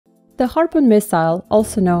The Harpoon missile,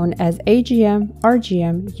 also known as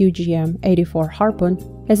AGM-RGM-UGM-84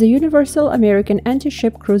 Harpoon, is a universal American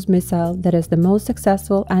anti-ship cruise missile that is the most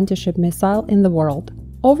successful anti-ship missile in the world.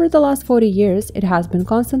 Over the last 40 years, it has been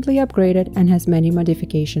constantly upgraded and has many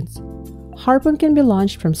modifications. Harpoon can be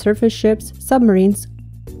launched from surface ships, submarines,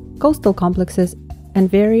 coastal complexes, and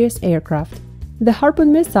various aircraft. The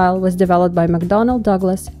Harpoon missile was developed by McDonnell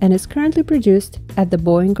Douglas and is currently produced at the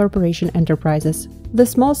Boeing Corporation Enterprises. The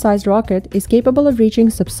small-sized rocket is capable of reaching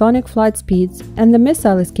subsonic flight speeds, and the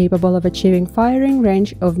missile is capable of achieving firing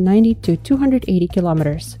range of 90 to 280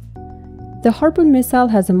 kilometers. The Harpoon missile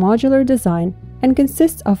has a modular design and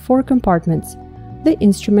consists of 4 compartments: the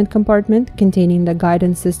instrument compartment containing the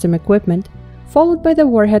guidance system equipment, followed by the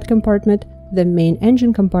warhead compartment, the main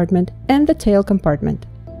engine compartment, and the tail compartment.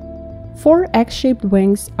 4 X-shaped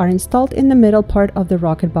wings are installed in the middle part of the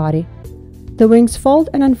rocket body. The wings fold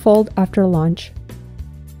and unfold after launch.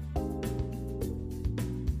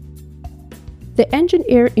 The engine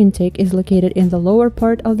air intake is located in the lower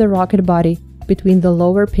part of the rocket body, between the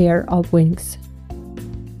lower pair of wings.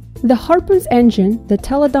 The Harpoon's engine, the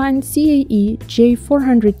Teledyne CAE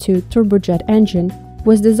J402 turbojet engine,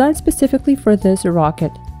 was designed specifically for this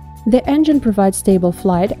rocket. The engine provides stable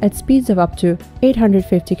flight at speeds of up to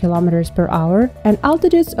 850 km per hour and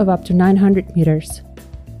altitudes of up to 900 meters.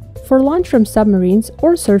 For launch from submarines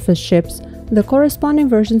or surface ships, the corresponding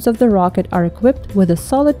versions of the rocket are equipped with a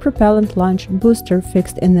solid propellant launch booster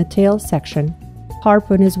fixed in the tail section.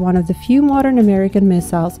 Harpoon is one of the few modern American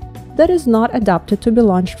missiles that is not adapted to be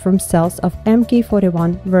launched from cells of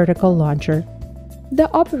Mk-41 vertical launcher.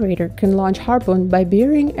 The operator can launch Harpoon by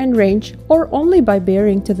bearing and range or only by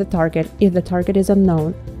bearing to the target if the target is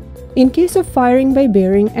unknown. In case of firing by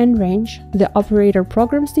bearing and range, the operator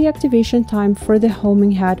programs the activation time for the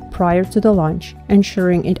homing head prior to the launch,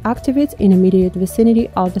 ensuring it activates in immediate vicinity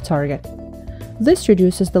of the target. This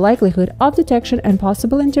reduces the likelihood of detection and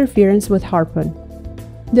possible interference with Harpoon.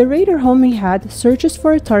 The radar homing head searches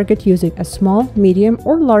for a target using a small, medium,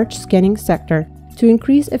 or large scanning sector to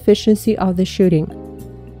increase efficiency of the shooting.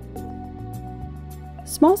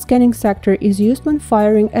 Small scanning sector is used when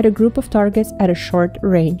firing at a group of targets at a short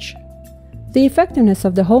range. The effectiveness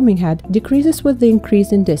of the homing head decreases with the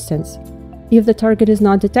increase in distance. If the target is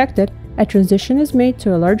not detected, a transition is made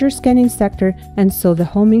to a larger scanning sector, and so the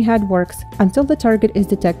homing head works until the target is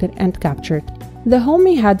detected and captured. The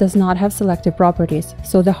homing head does not have selective properties,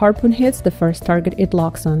 so the Harpoon hits the first target it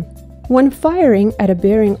locks on. When firing at a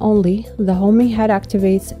bearing only, the homing head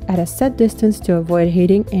activates at a set distance to avoid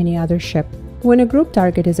hitting any other ship. When a group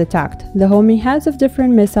target is attacked, the homing heads of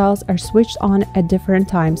different missiles are switched on at different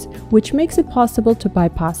times, which makes it possible to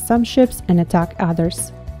bypass some ships and attack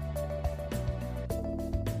others.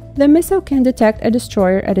 The missile can detect a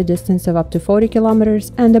destroyer at a distance of up to 40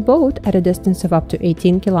 kilometers and a boat at a distance of up to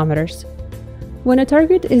 18 kilometers. When a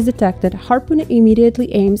target is detected, Harpoon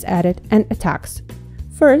immediately aims at it and attacks.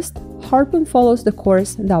 First, Harpoon follows the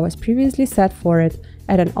course that was previously set for it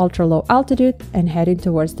at an ultra-low altitude and heading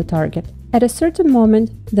towards the target. At a certain moment,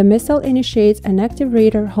 the missile initiates an active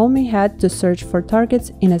radar homing head to search for targets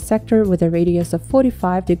in a sector with a radius of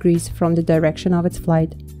 45 degrees from the direction of its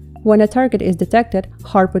flight. When a target is detected,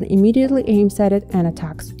 Harpoon immediately aims at it and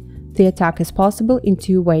attacks. The attack is possible in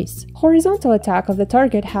 2 ways. Horizontal attack of the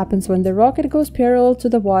target happens when the rocket goes parallel to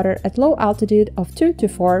the water at low altitude of 2 to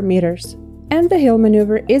 4 meters. And the hill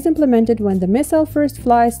maneuver is implemented when the missile first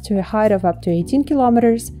flies to a height of up to 18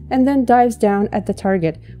 kilometers and then dives down at the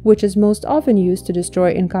target, which is most often used to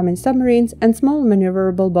destroy incoming submarines and small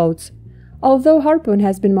maneuverable boats. Although Harpoon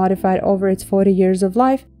has been modified over its 40 years of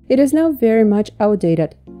life, it is now very much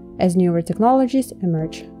outdated as newer technologies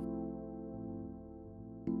emerge.